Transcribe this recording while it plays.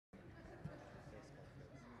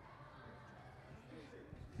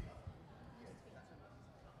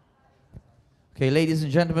Okay, ladies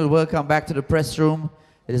and gentlemen, welcome back to the press room.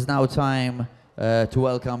 It is now time to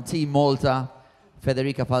welcome Team Malta,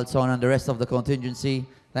 Federica Falzon and the rest of the contingency.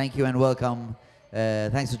 Thank you and welcome.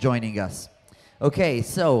 Thanks for joining us. Okay,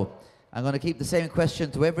 so I'm going to keep the same question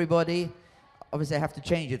to everybody. Obviously, I have to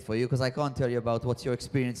change it for you because I can't tell you about what's your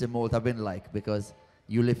experience in Malta been like because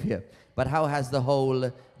you live here. But how has the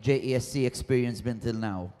whole JESC experience been till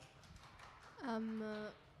now?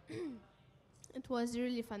 It was a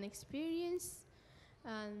really fun experience,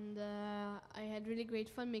 and I had really great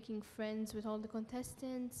fun making friends with all the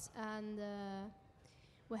contestants, and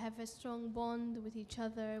we have a strong bond with each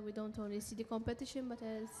other. We don't only see the competition, but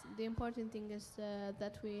the important thing is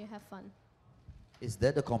that we have fun. Is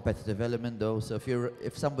there the competitive element though? So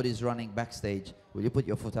if somebody's running backstage, will you put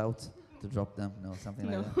your foot out to drop them? No, something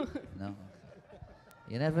like that? No?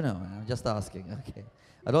 You never know. I'm just asking. Okay.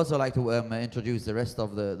 I'd also like to introduce the rest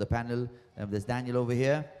of the panel. There's Daniel over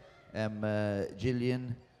here,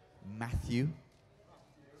 Gillian, Matthew,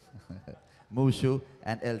 Mushu,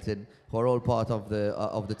 and Elton, who are all part of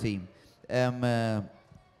the team. I'd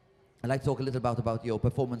like to talk a little about your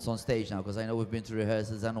performance on stage now, because I know we've been to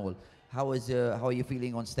rehearsals and all. How are you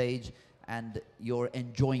feeling on stage, and your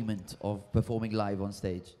enjoyment of performing live on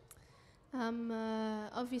stage?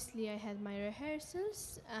 Obviously, I had my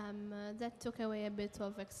rehearsals. That took away a bit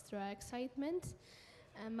of extra excitement.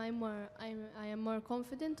 I am more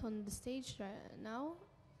confident on the stage now,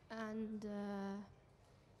 and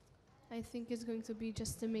I think it's going to be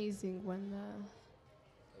just amazing when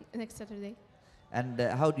next Saturday. And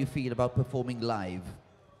how do you feel about performing live?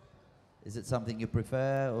 Is it something you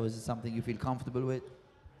prefer, or is it something you feel comfortable with?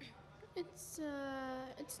 It's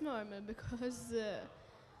normal because.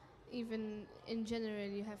 Even in general,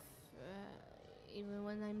 you have, even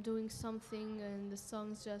when I'm doing something and the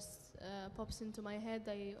song just pops into my head,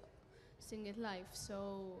 I sing it live.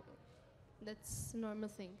 So that's a normal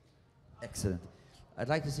thing. Excellent. I'd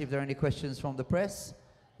like to see if there are any questions from the press.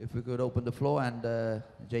 If we could open the floor, and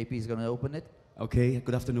JP is going to open it. Okay,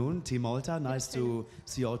 good afternoon, Team Malta. Nice to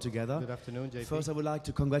see you all together. Good afternoon, JP. First, I would like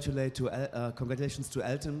to congratulations to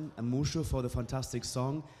Elton and Mushu for the fantastic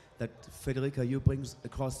song that Federica, you brings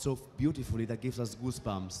across so beautifully, that gives us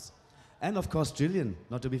goosebumps. And of course, Gillian,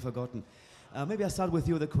 not to be forgotten. Maybe I start with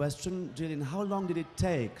you the question. Gillian, how long did it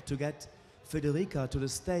take to get Federica to the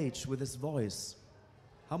stage with this voice?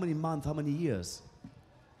 How many months, how many years?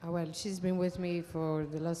 Well, she's been with me for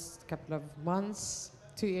the last couple of months,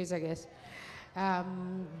 2 years, I guess.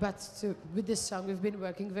 With this song, we've been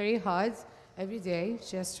working very hard every day.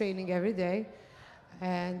 She has training every day,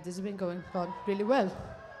 and it's been going on really well.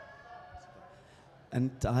 And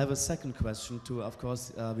I have a second question too. Of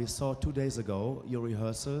course, we saw 2 days ago your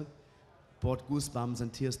rehearsal, brought goosebumps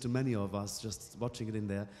and tears to many of us just watching it in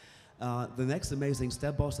there. The next amazing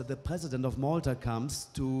step was that the president of Malta comes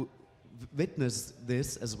to witness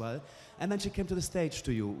this as well, and then she came to the stage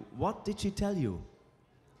to you. What did she tell you?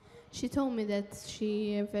 She told me that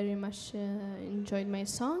she very much enjoyed my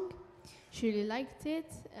song. She really liked it,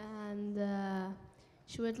 and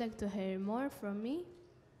she would like to hear more from me.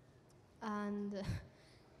 And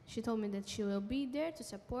she told me that she will be there to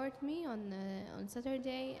support me on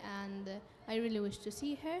Saturday, and I really wish to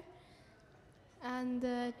see her. And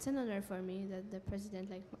it's an honor for me that the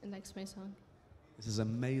president likes my song. This is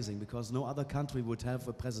amazing, because no other country would have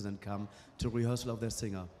a president come to rehearsal of their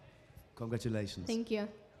singer. Congratulations. Thank you.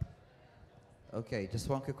 Okay, just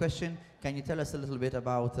one quick question. Can you tell us a little bit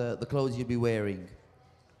about the clothes you'll be wearing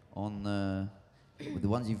on the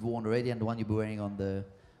ones you've worn already and the one you'll be wearing on the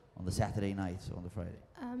Saturday night or on the Friday?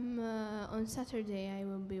 On Saturday, I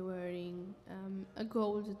will be wearing a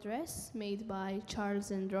gold dress made by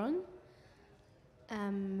Charles and Ron.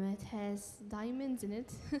 It has diamonds in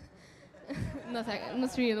it.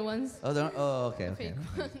 not real ones. Okay. Fake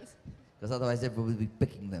ones. Because otherwise everyone would be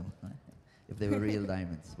picking them if they were real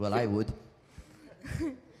diamonds. Well, I would.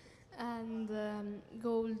 And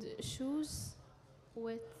gold shoes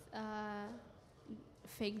with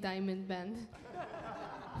fake diamond band.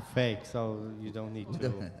 Fake, so you don't need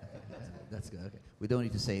to. That's good. Okay. We don't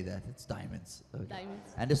need to say that. It's diamonds. Okay.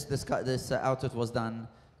 Diamonds. And this outfit was done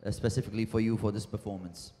specifically for you for this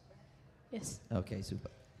performance. Yes. Okay, super.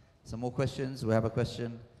 Some more questions? We have a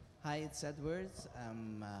question. Hi, it's Edward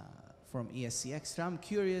from ESC Extra. I'm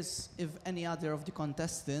curious if any other of the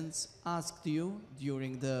contestants asked you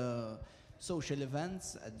during the social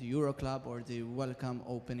events at the Euro Club or the welcome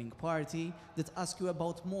opening party that ask you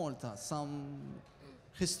about Malta, some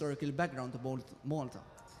historical background about Malta.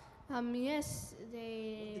 Yes,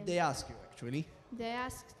 They ask you actually. They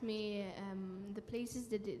asked me the places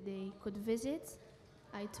that they could visit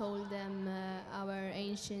I told them our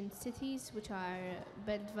ancient cities, which are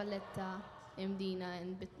Belt Valletta, Mdina,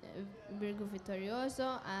 and Virgo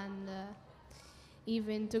Vittorioso, and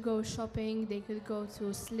even to go shopping, they could go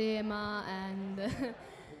to Slema and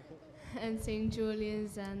and St.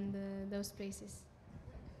 Julian's and those places.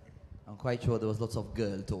 I'm quite sure there was lots of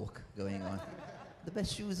girl talk going on. The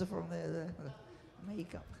best shoes are from there. The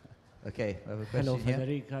makeup. Okay, I have a question Hello, here.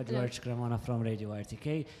 Federica. George Cremona from Radio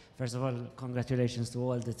RTK. First of all, congratulations to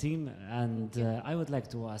all the team. And I would like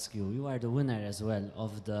to ask you, you are the winner as well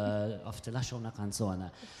of the Lascia una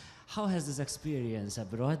canzone. How has this experience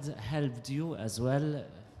abroad helped you as well?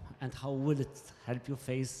 And how will it help you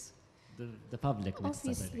face the public next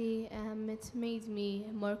Saturday? Obviously, it made me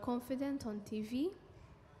more confident on TV.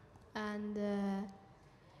 And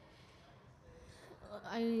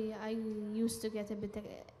I used to get a bit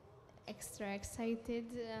extra excited,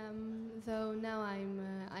 though now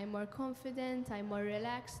I'm more confident, I'm more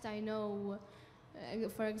relaxed. I know,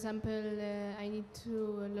 for example, I need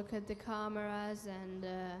to look at the cameras and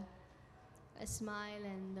smile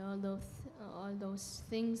and all those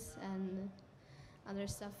things and other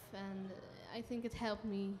stuff, and I think it helped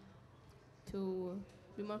me to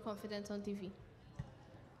be more confident on TV.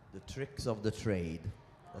 The tricks of the trade.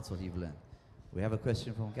 That's what you've learned. We have a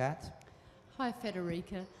question from Kat. Hi,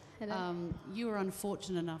 Federica. Hello. You were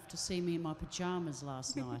unfortunate enough to see me in my pyjamas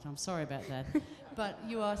last night. I'm sorry about that. But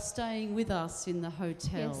you are staying with us in the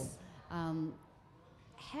hotel. Yes.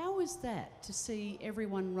 How is that, to see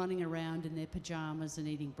everyone running around in their pyjamas and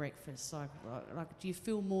eating breakfast? Like, do you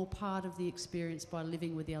feel more part of the experience by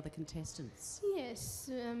living with the other contestants?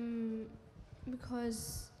 Yes,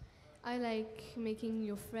 because I like making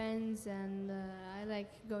new friends, and I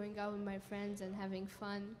like going out with my friends and having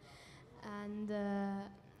fun. And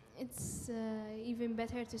it's even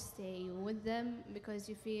better to stay with them because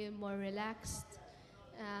you feel more relaxed.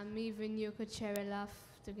 Even you could share a laugh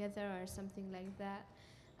together or something like that.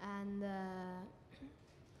 And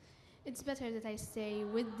it's better that I stay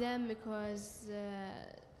with them because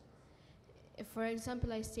if, for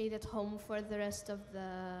example, I stayed at home for the rest of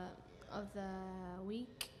the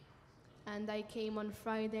week, and I came on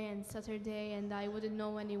Friday and Saturday and I wouldn't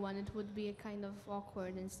know anyone, it would be a kind of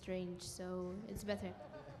awkward and strange, so it's better.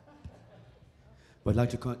 I'd like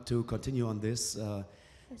to continue on this. Yes.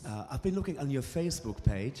 I've been looking on your Facebook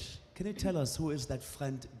page. Can you tell us who is that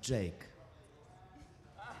friend Jake?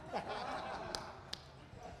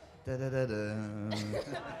 Da, da, da, da.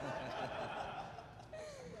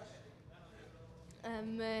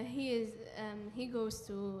 He goes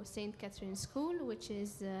to St. Catherine's School, which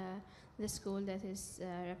is the school that is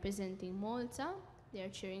representing Malta. They are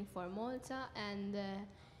cheering for Malta, and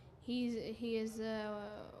he is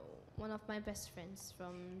one of my best friends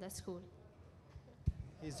from that school.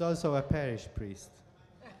 He's also a parish priest.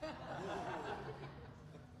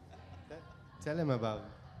 Tell him about it.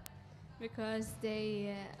 Because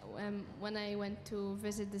they, when I went to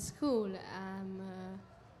visit the school,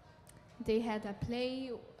 they had a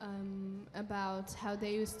play about how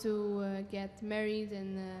they used to get married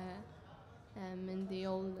in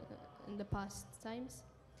the past times,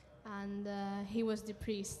 and he was the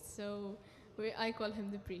priest, so I call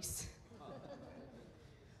him the priest.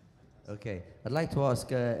 Okay, I'd like to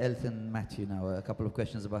ask Elton Matthew now a couple of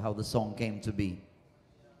questions about how the song came to be.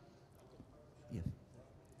 Yeah.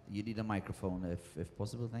 You need a microphone if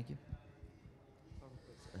possible, thank you.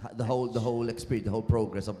 The whole experience, the whole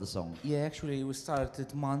progress of the song. Yeah, actually we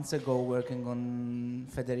started months ago working on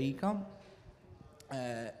Federica.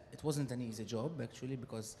 It wasn't an easy job actually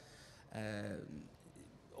because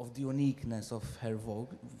of the uniqueness of her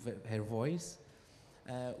voice.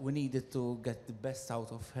 We needed to get the best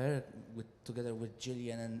out of her together with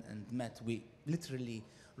Gillian and Matt. We literally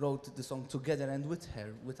wrote the song together and with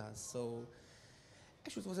her, with us. So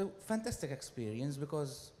actually it was a fantastic experience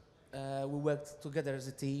because we worked together as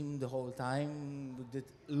a team the whole time. We did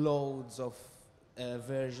loads of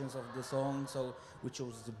versions of the song, so we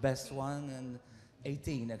chose the best one, and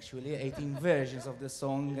 18 versions of the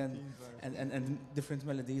song and different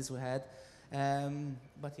melodies we had.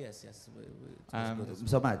 But yes, it was good.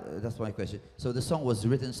 So Matt, that's my question. So the song was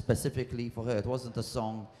written specifically for her. It wasn't a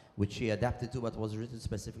song which she adapted to, but was written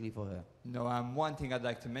specifically for her. No, one thing I'd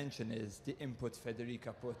like to mention is the input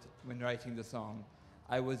Federica put when writing the song.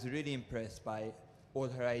 I was really impressed by all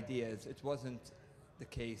her ideas. It wasn't the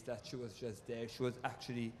case that she was just there. She was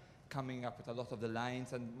actually coming up with a lot of the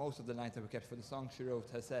lines, and most of the lines that we kept for the song she wrote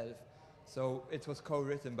herself. So it was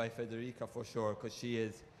co-written by Federica for sure, because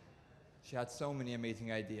she had so many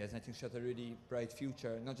amazing ideas. And I think she has a really bright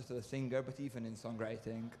future, not just as a singer, but even in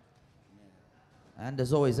songwriting. And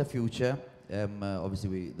there's always a future.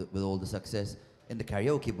 obviously with all the success in the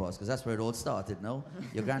karaoke bars, because that's where it all started, no?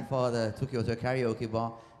 Your grandfather took you to a karaoke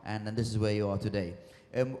bar, and this is where you are today.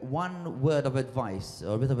 One word of advice,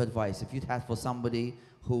 or a bit of advice, if you'd have for somebody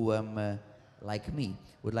who, like me,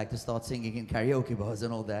 would like to start singing in karaoke bars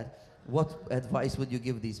and all that, what advice would you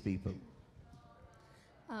give these people?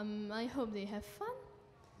 I hope they have fun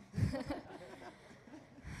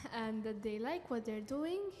and that they like what they're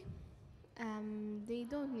doing. They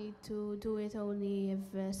don't need to do it only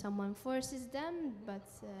if someone forces them, but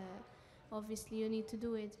obviously you need to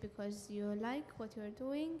do it because you like what you're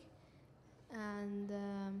doing, and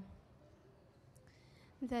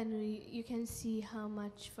then you can see how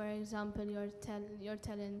much, for example, your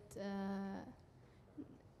talent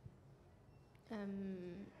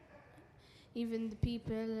even the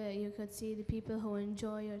people, you could see the people who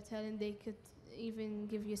enjoy your talent, they could even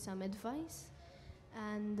give you some advice.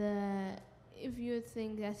 And if you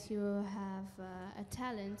think that you have a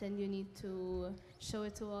talent and you need to show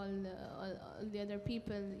it to all the other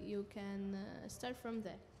people, you can start from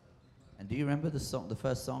there. And do you remember the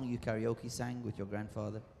first song you karaoke sang with your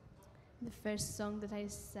grandfather? The first song that I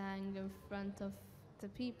sang in front of the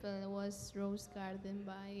people was Rose Garden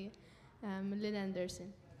by Lynn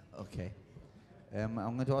Anderson. Okay. I'm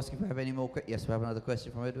going to ask if we have any more questions. Yes, we have another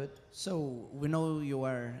question from Edward. So we know you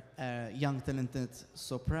are a young, talented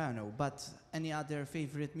soprano, but any other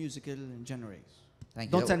favorite musical genres?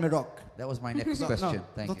 Thank you. Don't tell me rock. That was my next No, question. no,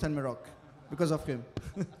 Thank don't you. tell me rock, because of him.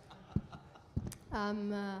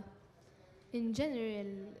 In general,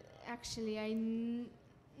 actually,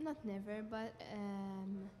 not never, but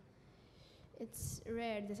it's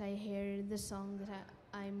rare that I hear the song that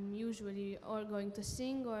I'm usually or going to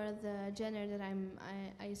sing or the genre that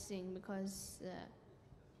I sing, because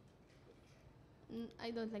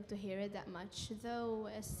I don't like to hear it that much. Though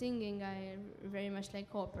singing, I very much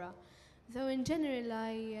like opera. Though in general,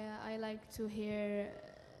 I like to hear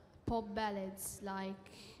pop ballads, like,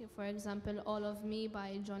 for example, All of Me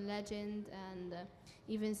by John Legend, and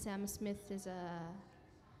even Sam Smith is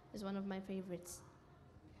one of my favorites.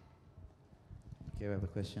 Okay, we have a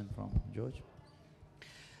question from George.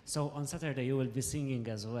 So on Saturday you will be singing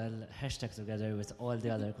as well, hashtag together with all the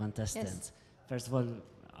other contestants. Yes. First of all,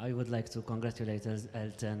 I would like to congratulate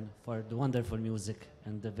Elton for the wonderful music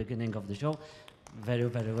and the beginning of the show. Very,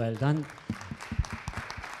 very well done.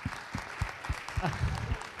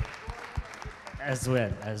 As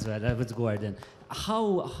well, with Gordon.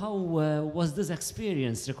 How was this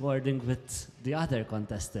experience recording with the other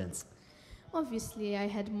contestants? Obviously, I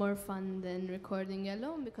had more fun than recording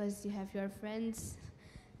alone because you have your friends.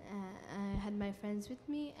 I had my friends with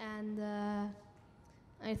me, and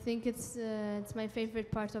I think it's my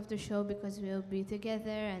favorite part of the show because we'll be together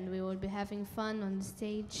and we will be having fun on the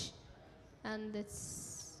stage, and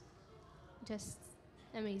it's just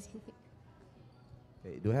amazing.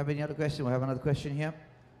 Okay, do we have any other question? We have another question here.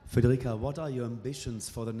 Federica, what are your ambitions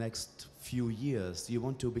for the next few years? Do you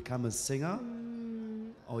want to become a singer?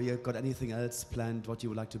 Or you got anything else planned what you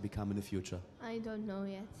would like to become in the future? I don't know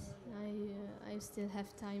yet. I still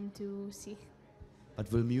have time to see.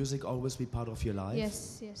 But will music always be part of your life?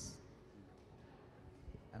 Yes, yes.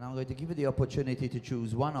 And I'm going to give you the opportunity to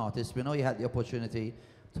choose one artist. We know you had the opportunity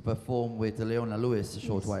to perform with Leona Lewis a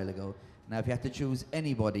short while ago. Now, if you had to choose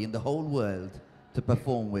anybody in the whole world to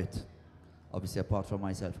perform with, obviously apart from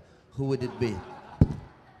myself, who would it be?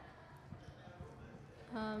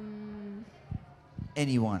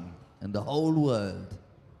 Anyone in the whole world.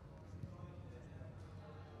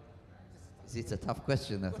 See, it's a tough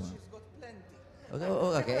question, that one. She's got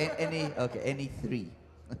plenty. Okay, any three.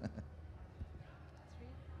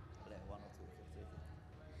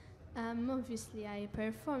 Obviously, I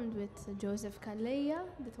performed with Joseph Calleja.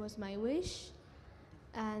 That was my wish,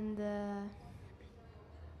 and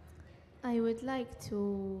I would like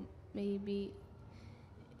to maybe,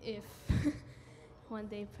 if one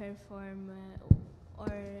day, perform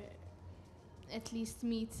or at least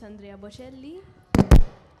meet Andrea Bocelli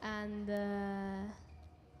and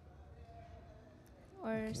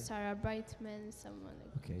or Sarah Brightman, someone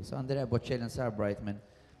like. Okay, so Andrea Bocelli and Sarah Brightman,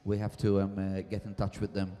 we have to get in touch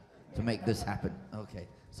with them to make this happen. Okay,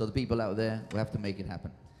 so the people out there, we have to make it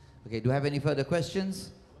happen. Okay, do you have any further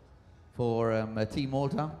questions for Team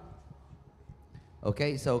Malta?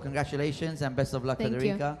 Okay, so congratulations and best of luck, Thank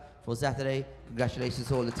Federica, for Saturday. Congratulations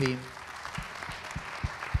to all the team.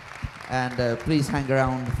 And please hang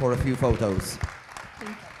around for a few photos.